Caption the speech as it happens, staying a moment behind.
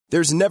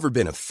There's never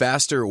been a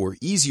faster or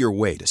easier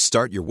way to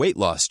start your weight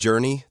loss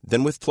journey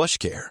than with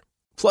PlushCare.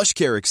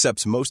 PlushCare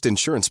accepts most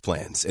insurance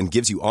plans and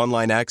gives you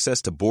online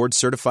access to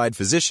board-certified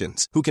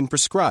physicians who can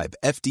prescribe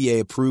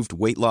FDA-approved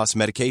weight loss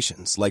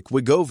medications like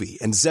Wegovy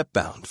and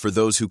Zepbound for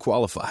those who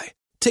qualify.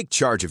 Take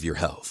charge of your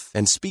health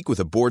and speak with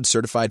a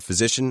board-certified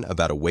physician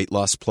about a weight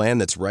loss plan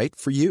that's right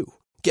for you.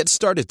 Get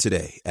started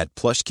today at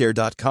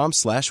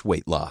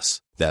plushcare.com/weight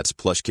loss. That's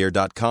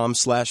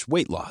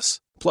plushcare.com/weight loss.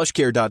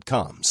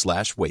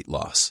 plushcare.com/weight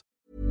loss.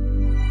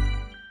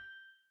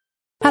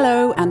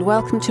 Hello and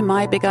welcome to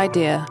My Big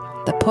Idea,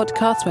 the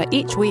podcast where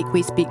each week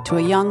we speak to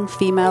a young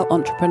female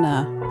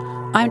entrepreneur.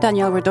 I'm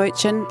Danielle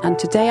Radoichin, and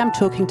today I'm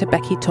talking to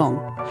Becky Tong.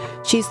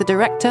 She's the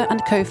director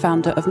and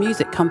co-founder of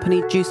music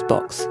company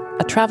Juicebox,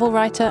 a travel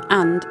writer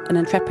and an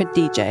intrepid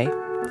DJ.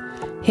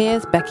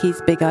 Here's Becky's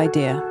big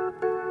idea.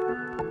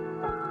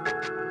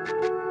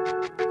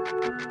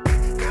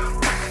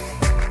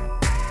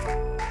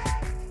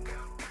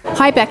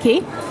 Hi,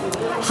 Becky.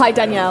 Hi,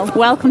 Danielle.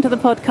 Welcome to the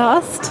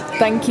podcast.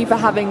 Thank you for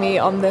having me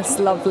on this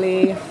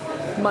lovely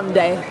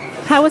Monday.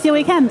 How was your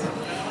weekend?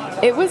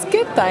 It was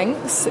good,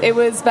 thanks. It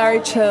was very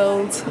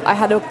chilled. I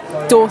had a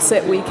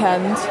Dorset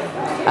weekend.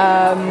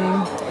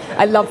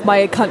 I love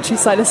my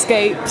countryside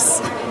escapes.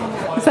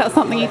 Is that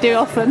something you do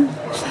often?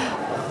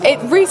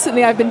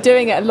 Recently I've been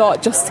doing it a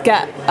lot just to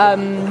get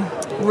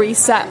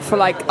reset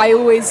for I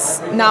always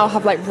now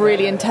have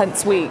really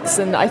intense weeks,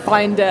 and I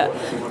find it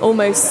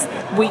almost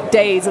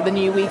weekdays are the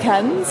new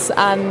weekends,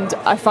 and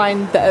I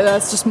find that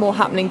there's just more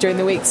happening during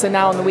the week, so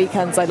now on the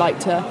weekends I like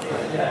to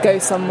go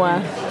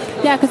somewhere.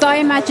 Yeah, because I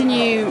imagine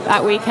you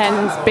at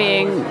weekends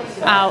being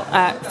out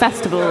at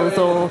festivals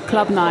or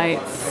club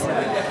nights.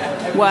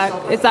 Work,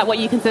 is that what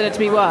you consider to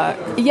be work?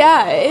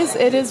 Yeah,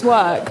 it is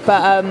work,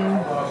 but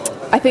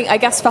I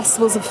guess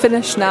festivals have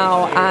finished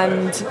now,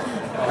 and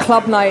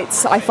club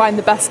nights, I find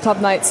the best club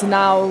nights are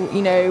now,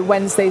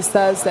 Wednesdays,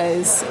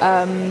 Thursdays,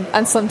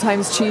 and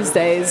sometimes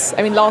Tuesdays.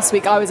 I mean, last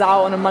week I was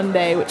out on a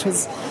Monday, which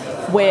was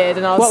weird,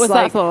 and I was What was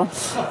that for?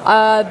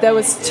 There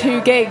was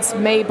 2 gigs.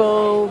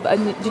 Mabel,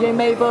 do you know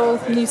Mabel,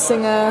 new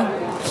singer?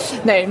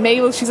 No,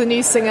 Mabel, she's a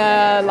new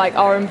singer,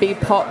 R&B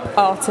pop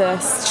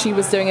artist. She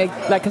was doing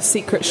a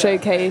secret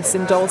showcase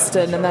in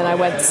Dalston, and then I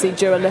went to see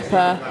Dua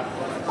Lipa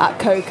at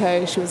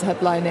Coco. She was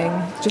headlining.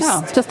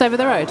 Just over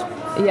the road?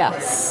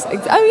 Yes.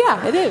 Oh,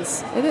 yeah, it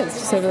is. It is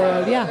just over the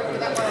road, yeah.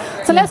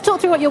 So let's talk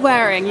through what you're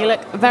wearing. You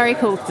look very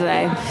cool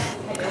today.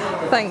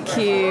 Thank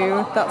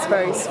you. That's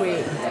very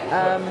sweet.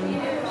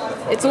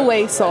 It's all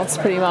ASOS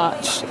pretty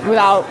much,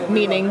 without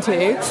meaning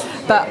to.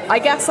 But I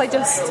guess I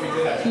just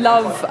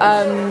love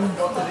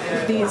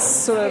these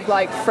sort of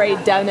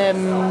frayed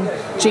denim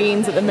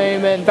jeans at the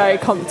moment, very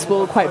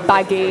comfortable, quite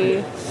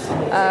baggy.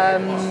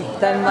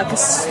 Then a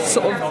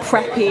sort of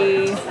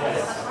preppy.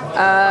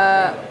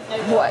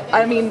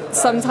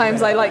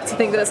 Sometimes I like to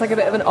think that it's a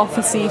bit of an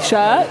officey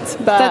shirt.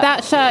 But so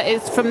that shirt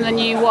is from the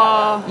new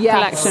Noir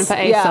collection for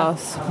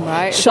ASOS,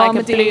 right? It's like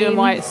a blue and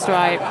white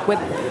stripe.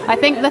 I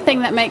think the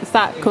thing that makes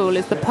that cool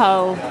is the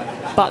pearl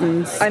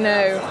buttons. I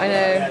know,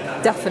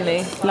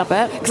 definitely. Love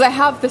it. Because I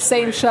have the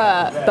same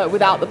shirt, but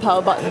without the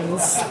pearl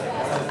buttons.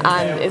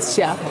 And it's,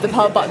 the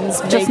pearl buttons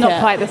just not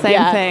quite the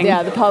same thing.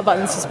 Yeah, the pearl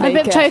buttons just make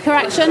it. A bit of choker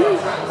action?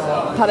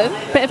 Pardon?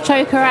 Bit of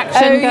choker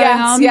action going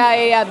on?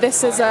 Yeah.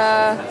 This is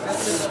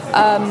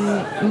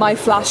my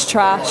flash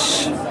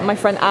trash. My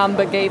friend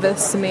Amber gave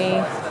this to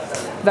me.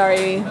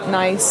 Very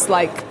nice,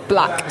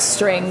 black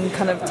string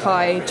kind of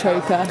tie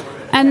choker.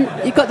 And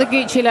you've got the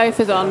Gucci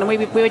loafers on, and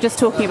we were just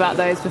talking about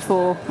those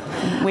before.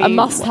 A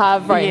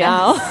must-have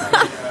now.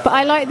 But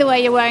I like the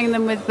way you're wearing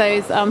them with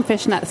those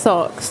fishnet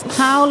socks.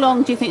 How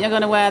long do you think you're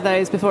going to wear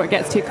those before it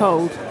gets too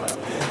cold?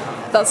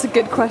 That's a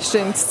good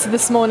question.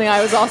 This morning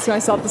I was asking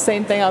myself the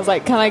same thing. I was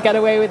like, can I get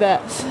away with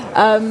it?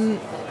 I'm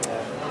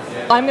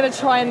going to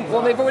try and...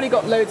 Well, they've already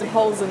got loads of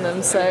holes in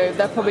them, so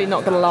they're probably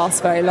not going to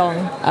last very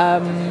long.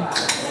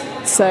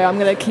 So I'm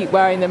going to keep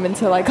wearing them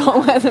until I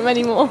can't wear them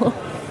anymore.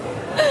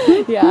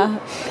 Yeah.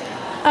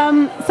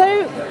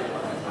 So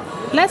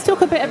let's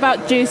talk a bit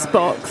about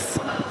Juicebox.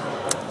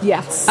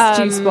 Yes,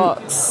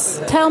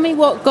 Juicebox. Tell me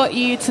what got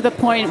you to the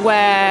point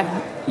where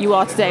you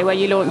are today, where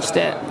you launched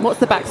it. What's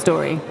the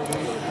backstory?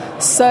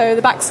 So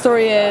the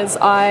backstory is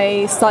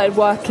I started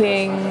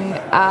working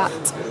at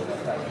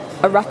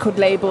a record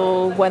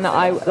label when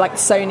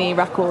Sony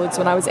Records,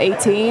 when I was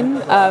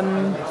 18.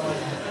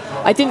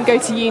 I didn't go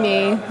to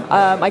uni.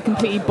 I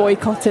completely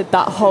boycotted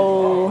that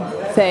whole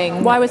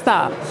thing. Why was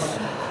that?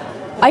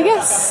 I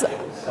guess,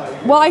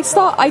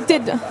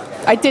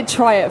 I did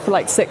try it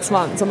for 6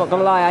 months, I'm not going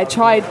to lie. I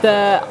tried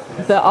the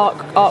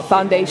Art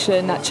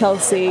Foundation at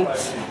Chelsea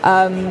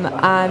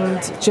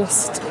and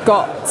just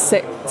got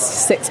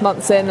six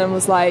months in and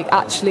was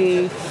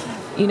actually,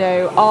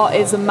 art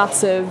is a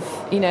massive,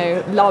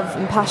 love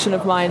and passion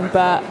of mine,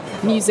 but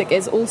music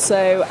is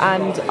also,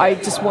 and I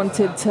just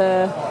wanted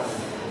to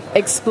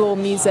explore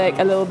music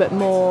a little bit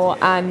more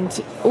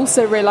and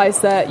also realise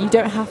that you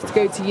don't have to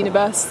go to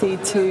university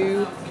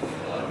to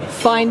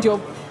find your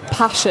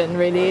passion,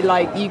 really.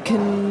 Like you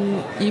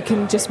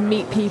can just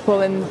meet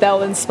people and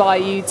they'll inspire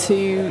you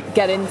to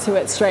get into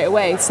it straight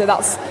away. So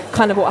that's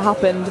kind of what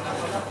happened.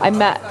 I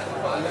met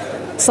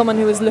someone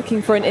who was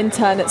looking for an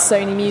intern at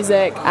Sony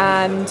Music,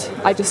 and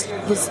I just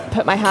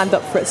put my hand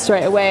up for it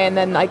straight away, and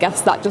then I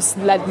guess that just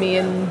led me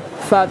in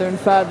further and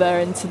further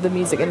into the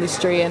music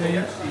industry.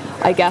 And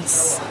I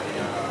guess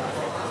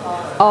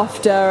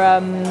after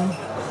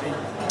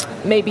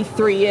maybe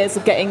 3 years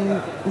of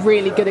getting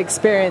really good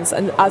experience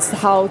and as to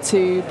how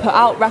to put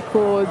out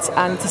records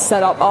and to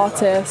set up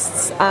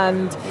artists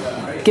and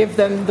give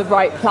them the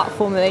right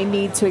platform that they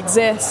need to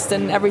exist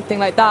and everything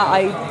like that,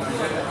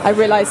 I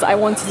realised that I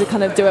wanted to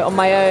kind of do it on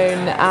my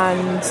own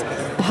and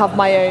have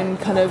my own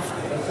kind of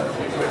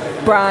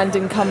brand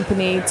and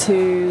company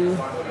to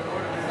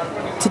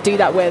do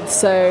that with.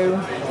 So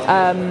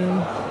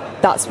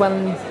that's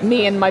when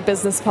me and my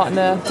business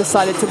partner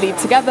decided to leave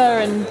together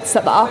and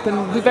set that up,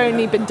 and we've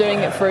only been doing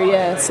it for a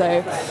year,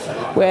 so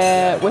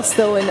we're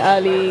still in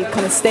early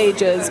kind of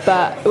stages,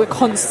 but we're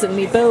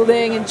constantly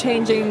building and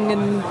changing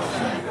and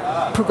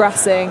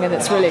progressing, and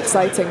it's really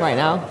exciting right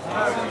now.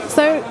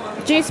 So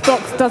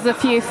Juicebox does a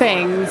few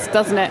things,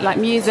 doesn't it? Like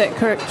music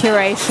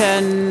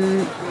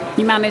curation,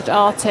 you manage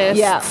artists.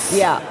 Yeah.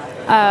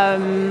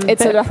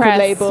 It's a record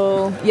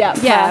label.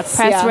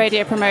 Press,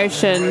 radio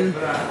promotion.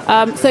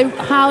 So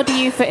how do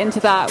you fit into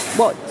that?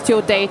 What's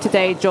your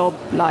day-to-day job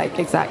like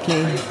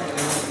exactly?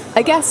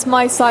 I guess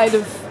my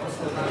strong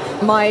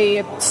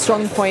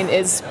point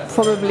is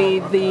probably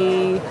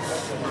the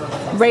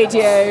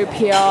radio,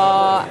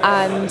 PR,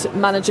 and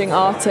managing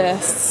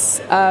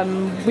artists.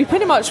 We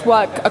pretty much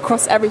work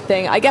across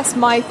everything. I guess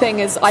my thing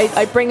is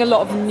I bring a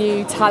lot of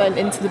new talent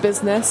into the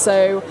business,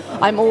 so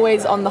I'm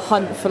always on the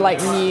hunt for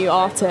like new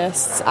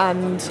artists,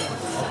 and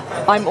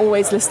I'm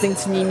always listening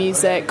to new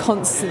music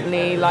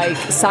constantly, like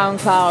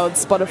SoundCloud,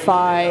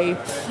 Spotify,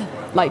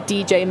 like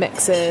DJ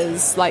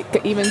mixes,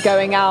 like even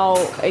going out,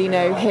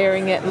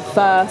 hearing it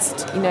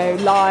first,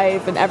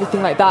 live and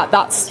everything like that.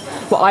 That's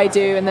what I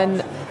do. And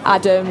then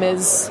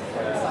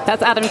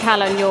that's Adam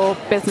Callan, your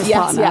business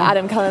partner? Yes,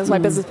 Adam Callan is my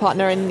business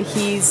partner, and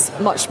he's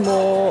much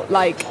more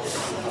like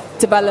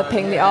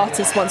developing the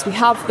artists once we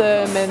have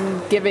them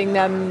and giving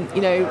them,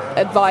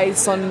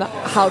 advice on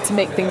how to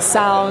make things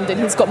sound. And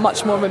he's got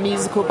much more of a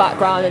musical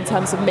background in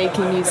terms of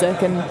making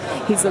music, and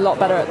he's a lot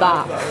better at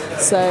that.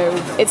 So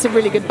it's a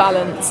really good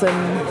balance,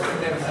 and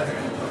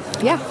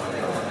yeah.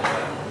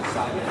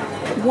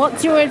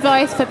 What's your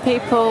advice for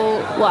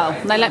people? Well,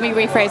 no, let me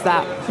rephrase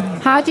that.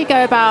 How do you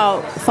go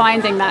about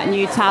finding that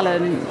new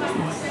talent?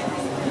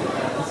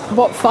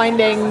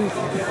 Finding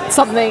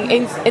something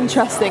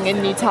interesting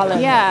in new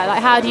talent? Yeah,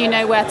 like how do you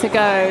know where to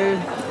go,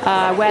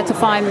 where to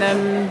find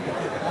them?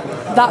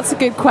 That's a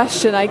good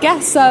question. I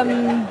guess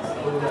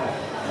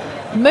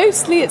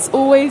mostly it's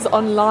always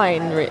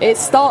online. It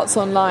starts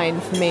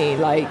online for me,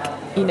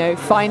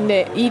 find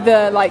it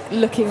either like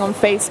looking on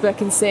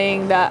Facebook and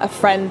seeing that a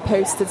friend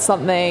posted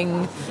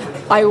something.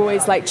 I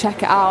always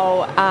check it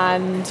out,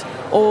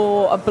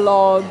 or a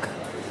blog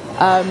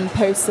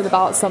posted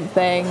about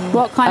something.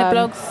 What kind of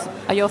blogs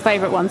are your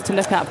favourite ones to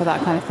look at for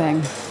that kind of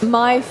thing?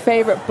 My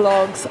favourite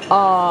blogs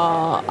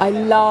are,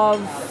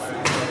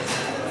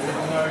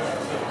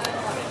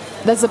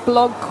 there's a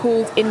blog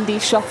called Indie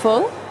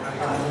Shuffle.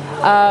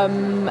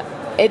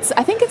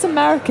 I think it's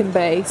American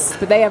based,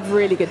 but they have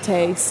really good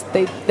taste.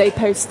 They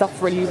post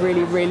stuff really,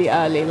 really, really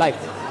early, like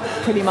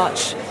pretty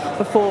much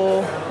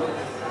before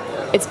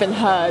it's been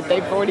heard.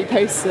 They've already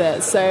posted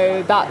it,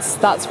 so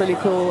that's really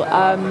cool.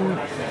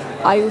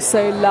 I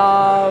also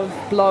love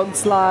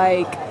blogs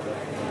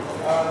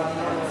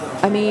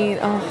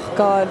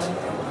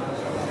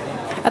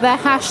are there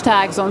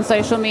hashtags on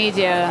social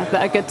media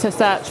that are good to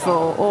search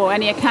for, or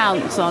any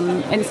accounts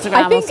on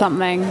Instagram or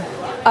something?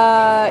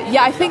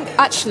 I think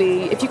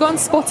actually if you go on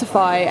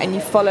Spotify and you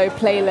follow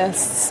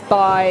playlists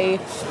by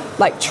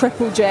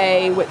Triple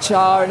J, which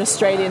are an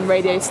Australian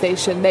radio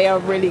station, they are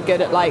really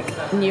good at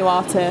new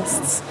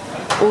artists.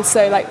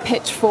 Also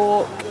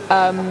Pitchfork,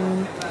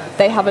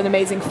 they have an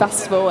amazing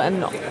festival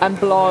and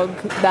blog.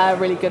 They're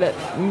really good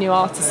at new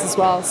artists as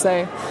well.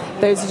 So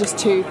those are just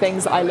two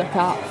things that I look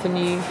at for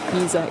new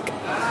music.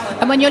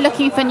 And when you're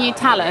looking for new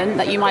talent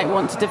that you might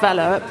want to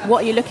develop,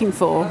 what are you looking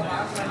for?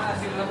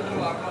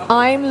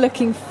 I'm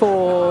looking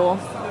for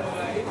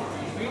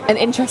an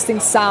interesting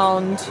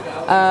sound,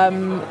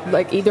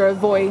 either a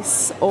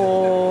voice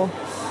or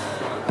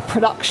a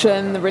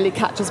production that really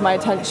catches my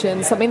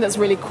attention, something that's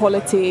really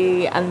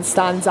quality and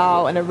stands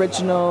out and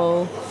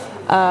original,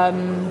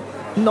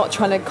 not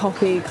trying to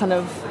copy kind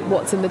of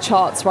what's in the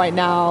charts right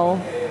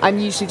now. I'm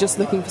usually just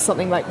looking for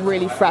something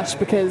really fresh,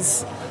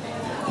 because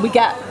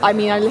I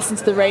listen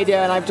to the radio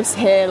and I just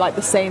hear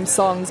the same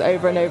songs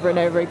over and over and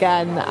over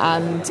again,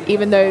 and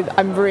even though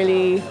I'm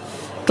really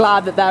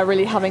glad that they're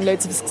really having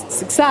loads of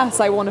success,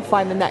 I want to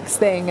find the next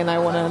thing and I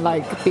want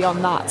to be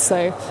on that.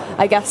 So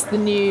I guess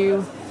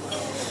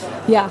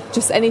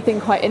just anything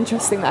quite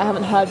interesting that I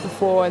haven't heard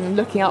before, and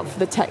looking out for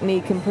the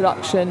technique and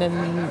production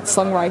and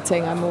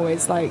songwriting. I'm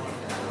always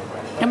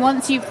And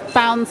once you've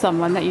found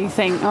someone that you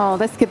think, oh,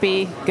 this could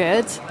be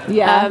good,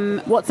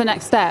 what's the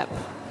next step?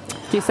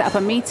 Do you set up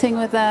a meeting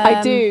with them?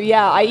 I do,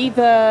 yeah. I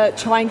either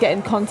try and get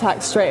in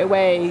contact straight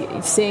away,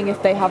 seeing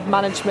if they have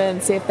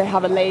management, see if they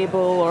have a label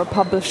or a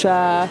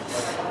publisher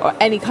or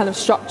any kind of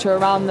structure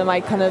around them. I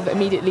kind of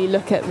immediately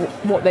look at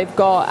what they've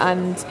got,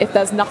 and if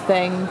there's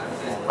nothing,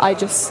 I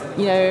just,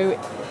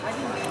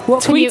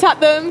 tweet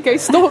at them, go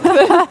stalk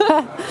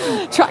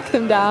them, track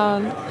them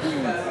down.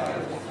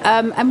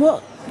 And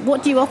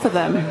what do you offer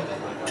them?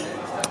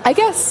 I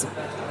guess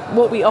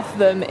what we offer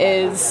them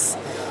is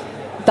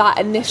that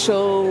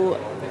initial,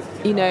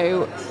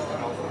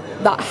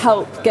 that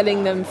help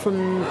getting them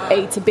from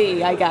A to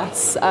B, I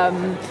guess.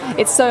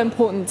 It's so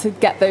important to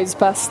get those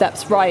first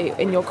steps right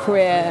in your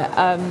career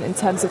in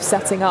terms of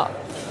setting up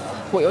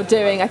what you're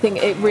doing. I think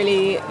it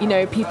really,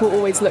 people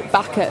always look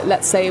back at,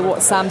 let's say,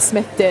 what Sam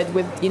Smith did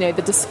with,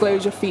 the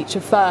disclosure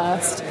feature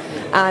first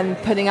and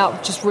putting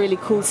out just really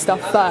cool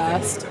stuff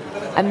first.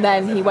 And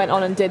then he went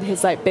on and did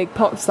his big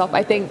pop stuff.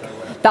 I think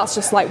that's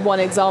just one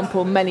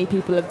example. Many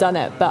people have done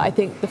it, but I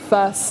think the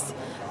first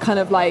kind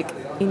of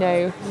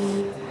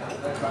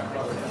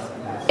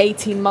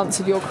 18 months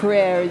of your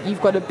career,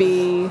 you've got to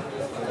be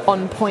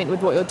on point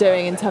with what you're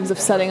doing in terms of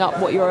setting up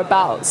what you're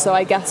about. So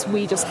I guess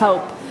we just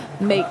help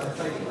make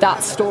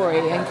that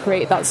story and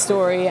create that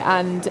story,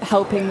 and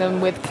helping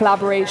them with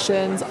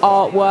collaborations,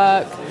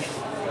 artwork,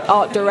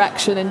 art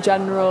direction in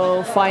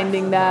general,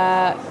 finding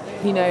their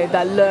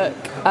look.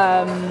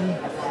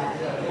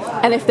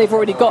 And if they've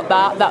already got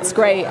that, that's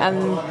great,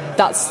 and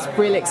that's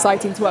really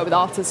exciting to work with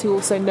artists who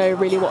also know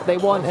really what they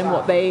want and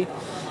what they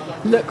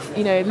look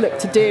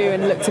to do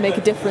and look to make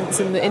a difference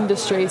in the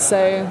industry.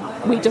 So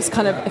we just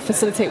kind of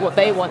facilitate what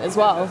they want as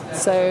well.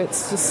 So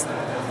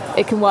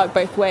it can work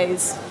both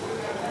ways.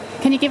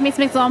 Can you give me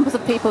some examples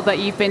of people that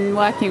you've been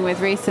working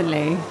with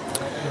recently?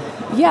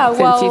 Yeah,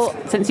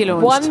 since you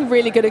launched. One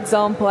really good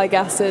example, I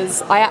guess,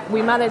 is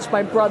we managed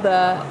my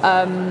brother.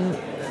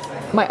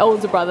 My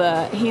older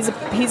brother, he's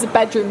a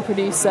bedroom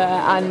producer,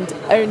 and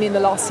only in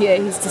the last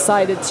year he's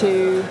decided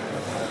to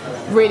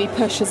really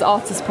push his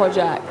artist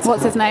project.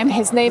 What's his name?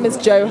 His name is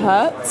Joe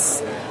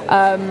Hertz.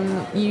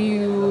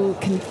 You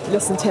can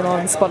listen to him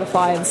on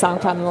Spotify and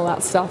SoundCloud and all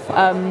that stuff.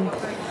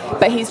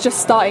 But he's just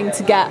starting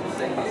to get,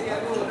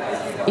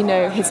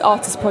 his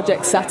artist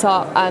project set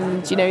up,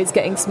 and, he's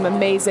getting some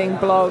amazing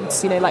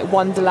blogs, like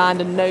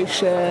Wonderland and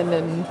Notion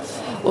and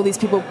all these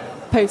people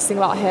posting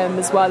about him,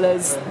 as well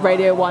as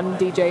Radio 1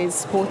 DJs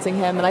supporting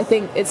him. And I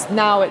think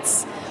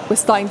we're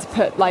starting to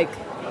put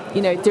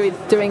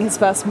doing his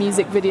first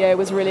music video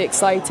was really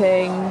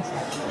exciting.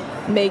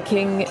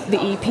 Making the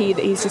EP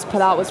that he's just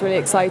put out was really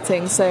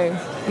exciting. So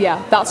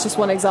yeah, that's just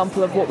one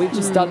example of what we've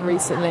just done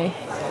recently.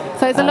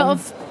 So there's a lot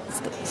of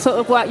sort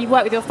of work. You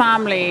work with your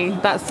family.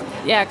 That's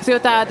because your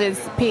dad is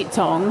Pete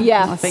Tong.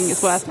 Yes. I think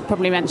it's worth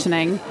probably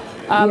mentioning.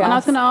 And I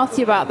was going to ask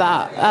you about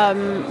that,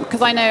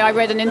 because I know I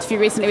read an interview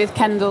recently with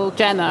Kendall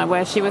Jenner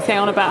where she was saying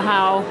on about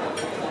how,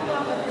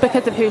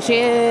 because of who she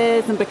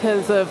is and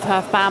because of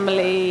her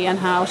family and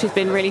how she's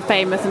been really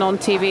famous and on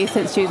TV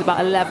since she was about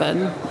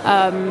 11,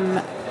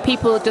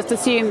 people just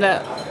assume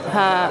that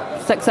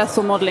her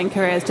successful modelling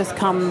career has just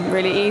come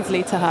really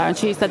easily to her. And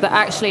she said that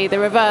actually the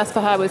reverse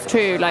for her was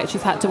true.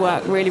 She's had to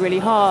work really, really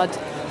hard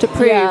to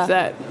prove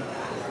that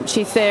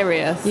she's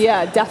serious.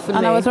 Yeah, definitely.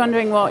 And I was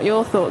wondering what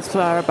your thoughts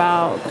were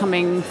about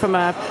coming from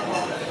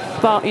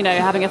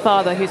having a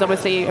father who's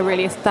obviously a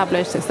really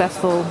established,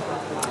 successful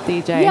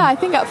DJ. Yeah, I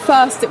think at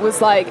first it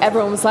was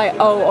everyone was like,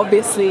 oh,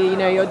 obviously,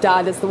 your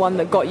dad is the one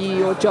that got you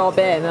your job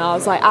in. And I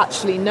was like,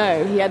 actually,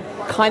 no. He had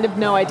kind of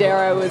no idea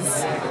I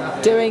was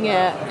doing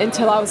it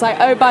until I was like,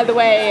 oh, by the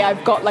way,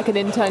 I've got an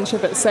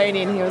internship at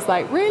Sony. And he was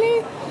like,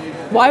 really?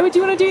 Why would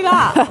you want to do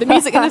that? The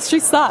music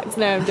industry sucks.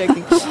 No, I'm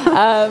joking.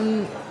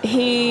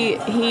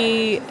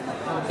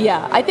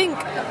 I think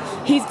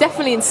he's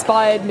definitely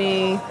inspired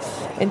me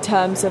in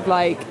terms of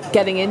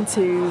getting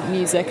into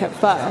music at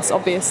first,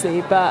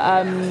 obviously, but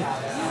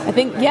I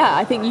think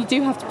you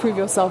do have to prove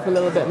yourself a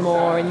little bit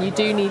more, and you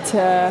do need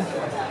to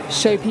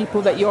show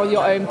people that you're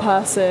your own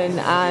person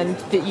and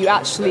that you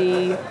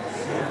actually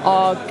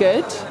are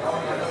good.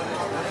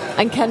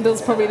 And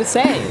Kendall's probably the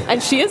same,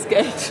 and she is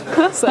good.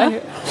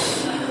 So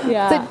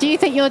So do you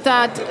think your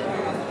dad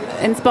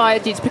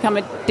inspired you to become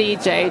a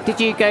DJ? Did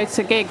you go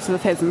to gigs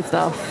with his and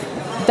stuff?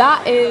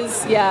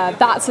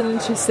 That's an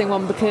interesting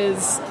one,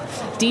 because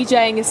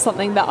DJing is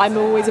something that I'm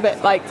always a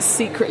bit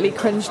secretly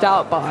cringed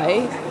out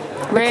by.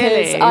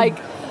 Really? Because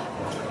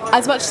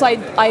as much as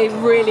I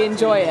really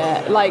enjoy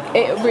it,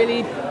 it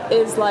really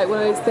is one of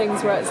those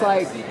things where it's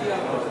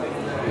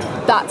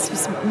that's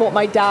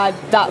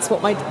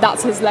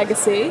his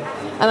legacy,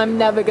 and I'm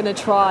never going to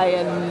try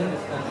and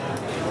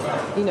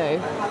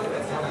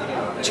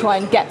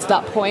get to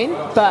that point.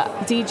 But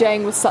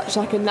DJing was such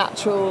a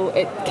natural,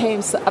 it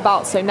came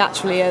about so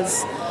naturally,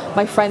 as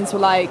my friends were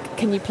like,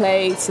 can you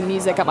play some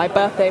music at my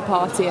birthday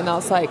party? And I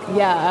was like,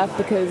 yeah,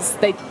 because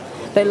they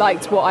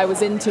liked what I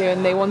was into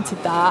and they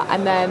wanted that.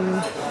 And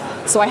then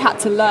so I had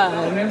to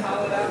learn,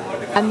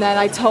 and then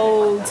I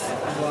told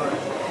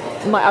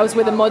I was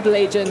with my model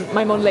agent,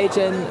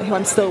 who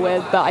I'm still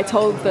with, but I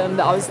told them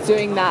that I was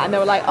doing that, and they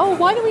were like, "Oh,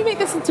 why don't we make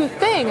this into a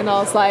thing?" And I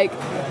was like,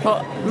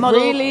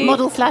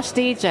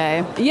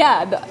 model/DJ?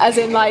 Yeah, as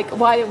in like,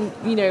 why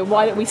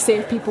don't we see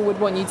if people would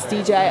want you to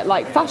DJ at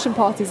like fashion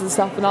parties and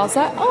stuff? And I was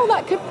like, oh,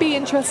 that could be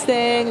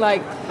interesting.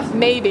 Like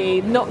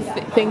maybe not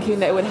thinking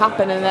that it would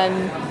happen, and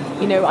then.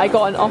 I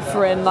got an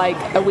offer in like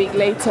a week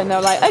later, and they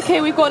were like,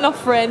 okay, we've got an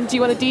offer in, do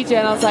you want to DJ?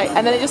 And I was like,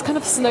 and then it just kind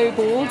of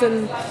snowballed,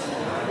 and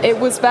it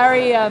was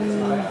very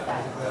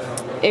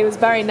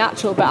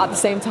natural, but at the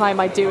same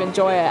time I do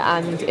enjoy it,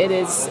 and it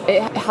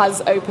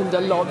has opened a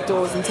lot of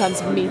doors in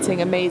terms of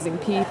meeting amazing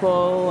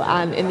people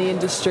and in the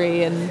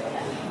industry, and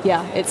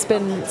yeah, it's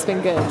been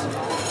good.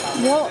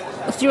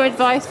 What's your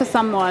advice for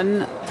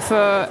someone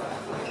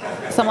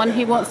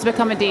who wants to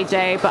become a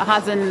DJ but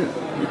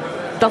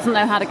doesn't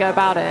know how to go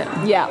about it?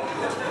 Yeah.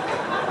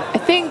 I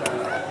think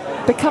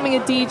becoming a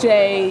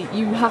DJ,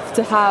 you have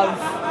to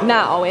have,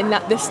 now in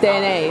this day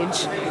and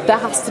age, there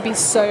has to be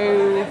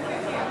so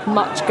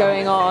much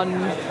going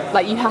on.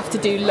 Like you have to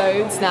do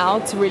loads now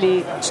to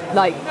really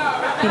like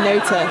be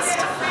noticed.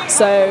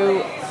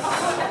 So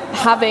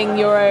having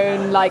your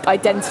own like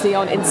identity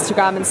on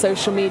Instagram and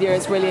social media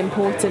is really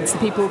important, so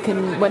people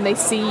can, when they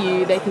see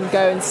you, they can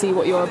go and see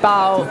what you're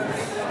about.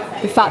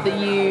 The fact that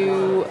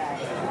you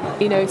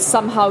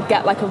somehow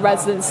get like a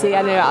residency,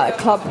 at a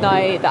club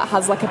night that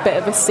has like a bit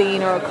of a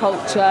scene or a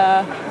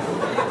culture,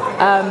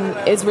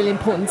 is really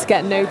important to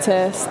get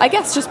noticed. I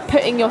guess just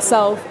putting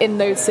yourself in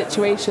those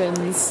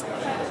situations,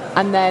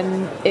 and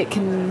then it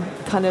can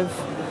kind of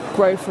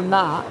grow from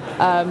that.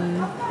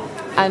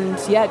 And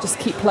yeah, just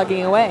keep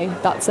plugging away.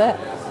 That's it.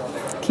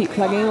 Keep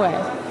plugging away.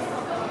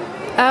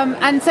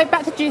 And so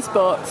back to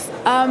Juicebox.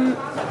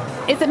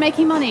 Is it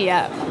making money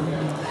yet?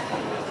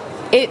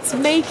 It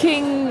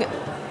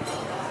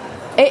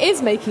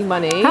is making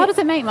money. How does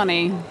it make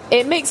money?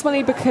 It makes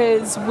money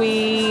because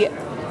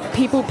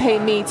people pay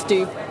me to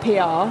do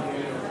PR,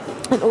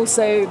 and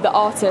also the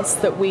artists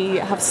that we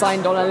have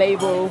signed on a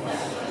label,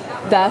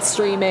 they're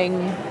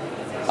streaming.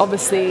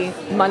 Obviously,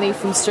 money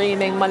from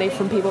streaming, money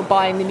from people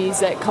buying the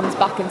music comes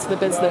back into the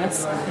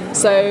business.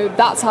 So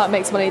that's how it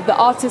makes money. The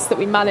artists that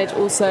we manage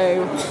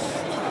also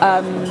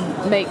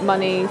make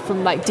money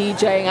from like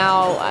DJing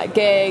out at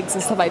gigs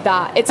and stuff like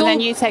that.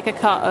 Then you take a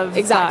cut of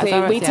exactly.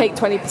 That, we take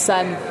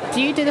 20%.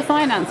 Do you do the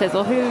finances,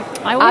 or who?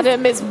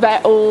 Adam is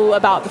all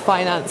about the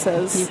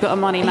finances. You've got a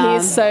money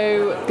man. He's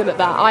so good at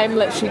that. I'm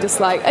literally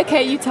just like,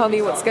 okay, you tell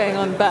me what's going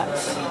on. But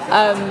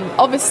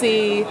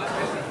obviously,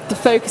 the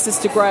focus is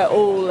to grow it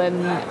all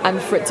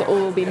and for it to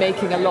all be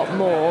making a lot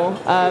more.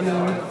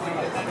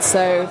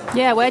 So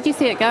yeah, where do you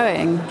see it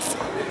going?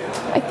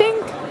 I think.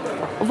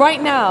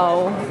 Right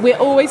now, we're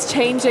always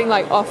changing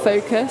like our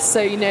focus. So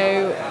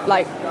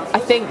I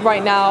think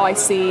right now I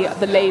see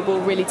the label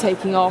really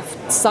taking off,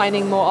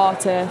 signing more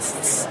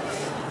artists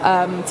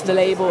to the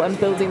label and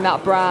building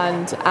that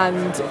brand,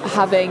 and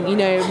having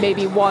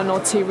maybe 1 or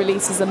 2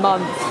 releases a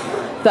month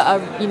that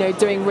are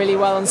doing really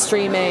well on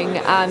streaming,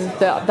 and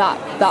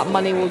that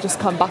money will just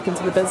come back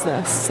into the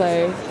business.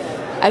 So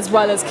as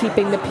well as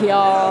keeping the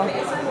PR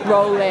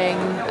rolling,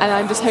 and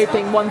I'm just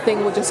hoping one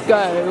thing will just go,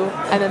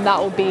 and then that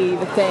will be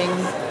the thing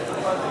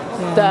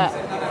that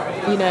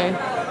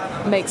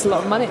makes a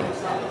lot of money.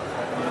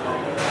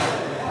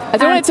 I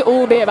don't want it to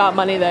all be about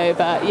money though,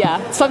 but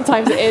yeah,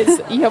 sometimes it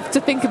is. You have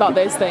to think about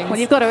those things. Well,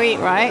 you've got to eat,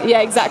 right?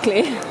 Yeah,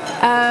 exactly.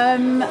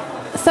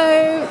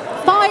 So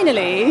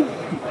finally,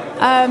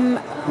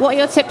 what are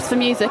your tips for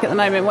music at the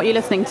moment? What are you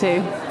listening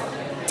to?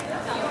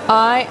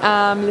 I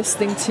am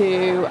listening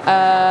to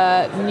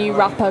a new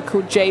rapper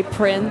called Jay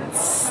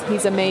Prince.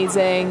 He's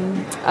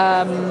amazing.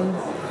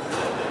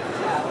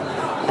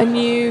 A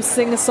new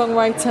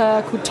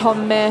singer-songwriter called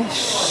Tom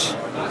Misch.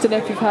 Don't know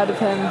if you've heard of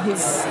him.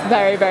 He's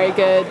very, very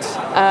good.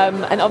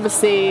 And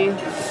obviously,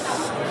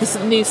 this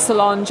new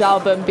Solange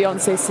album,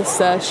 Beyonce's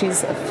sister,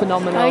 she's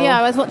phenomenal. Oh yeah,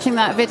 I was watching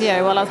that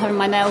video while I was having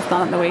my nails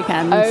done at the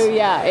weekend. Oh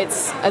yeah,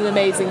 it's an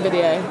amazing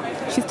video.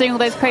 She's doing all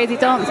those crazy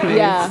dance moves.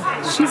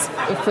 Yeah, she's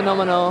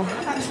phenomenal.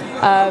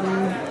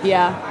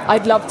 Yeah,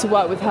 I'd love to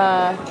work with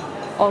her.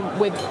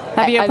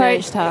 Have you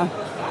approached her?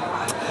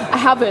 I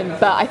haven't,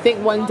 but I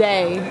think one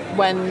day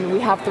when we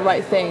have the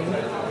right thing,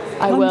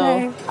 I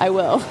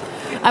will.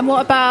 And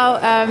what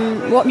about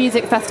what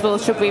music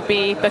festivals should we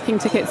be booking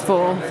tickets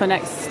for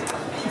next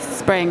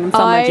spring and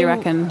summer, do you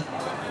reckon?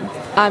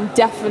 I'm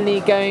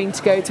definitely going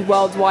to go to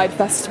Worldwide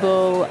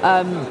Festival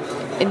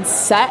in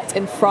Sète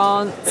in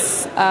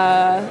France.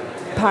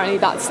 Apparently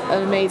that's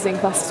an amazing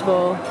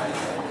festival.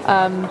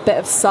 Bit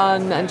of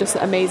sun and just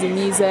amazing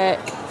music.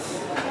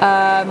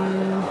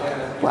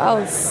 What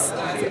else?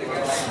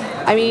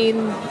 I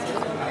mean,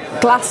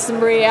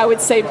 Glastonbury, I would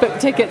say book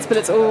tickets, but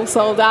it's all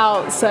sold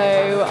out. So,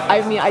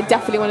 I mean, I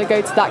definitely want to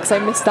go to that because I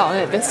missed out on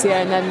it this year.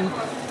 And then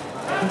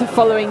the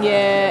following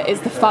year is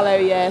the fallow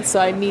year, so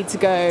I need to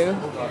go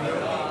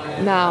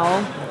now.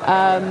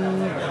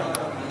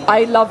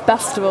 I love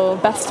Festival.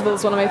 Festival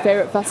is one of my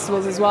favourite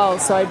festivals as well.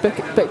 So I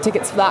book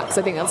tickets for that because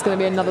I think that's going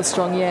to be another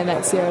strong year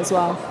next year as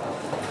well.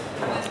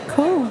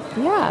 Cool.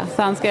 Yeah.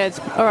 Sounds good.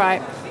 All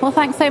right. Well,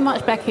 thanks so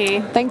much, Becky.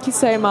 Thank you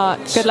so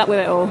much. Good luck with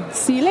it all.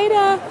 See you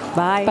later.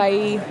 Bye.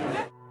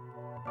 Bye.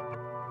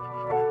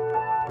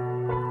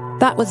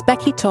 That was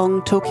Becky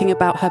Tong talking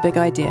about her big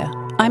idea.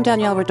 I'm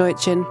Danielle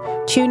Radoichin.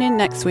 Tune in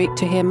next week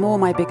to hear more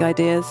of my big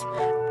ideas.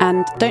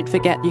 And don't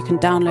forget, you can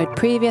download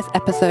previous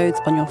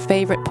episodes on your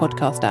favourite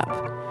podcast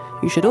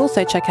app. You should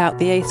also check out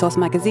the ASOS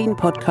magazine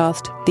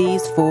podcast,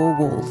 These Four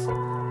Walls.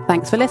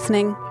 Thanks for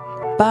listening.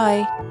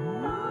 Bye.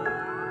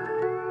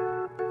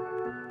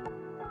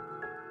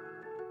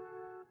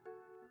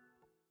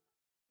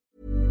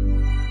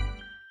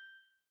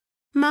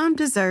 Mom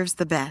deserves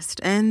the best,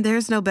 and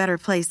there's no better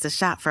place to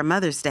shop for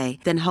Mother's Day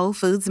than Whole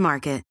Foods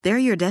Market. They're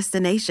your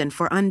destination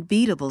for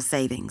unbeatable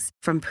savings,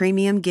 from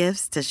premium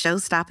gifts to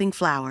show-stopping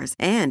flowers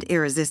and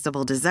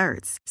irresistible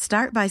desserts.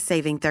 Start by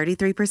saving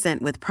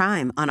 33% with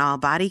Prime on all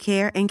body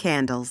care and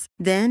candles.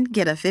 Then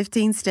get a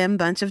 15-stem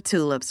bunch of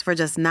tulips for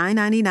just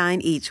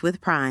 $9.99 each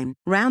with Prime.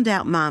 Round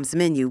out Mom's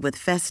menu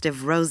with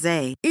festive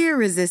rosé,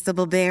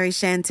 irresistible berry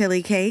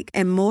chantilly cake,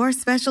 and more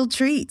special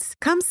treats.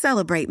 Come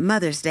celebrate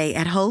Mother's Day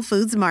at Whole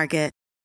Foods Market.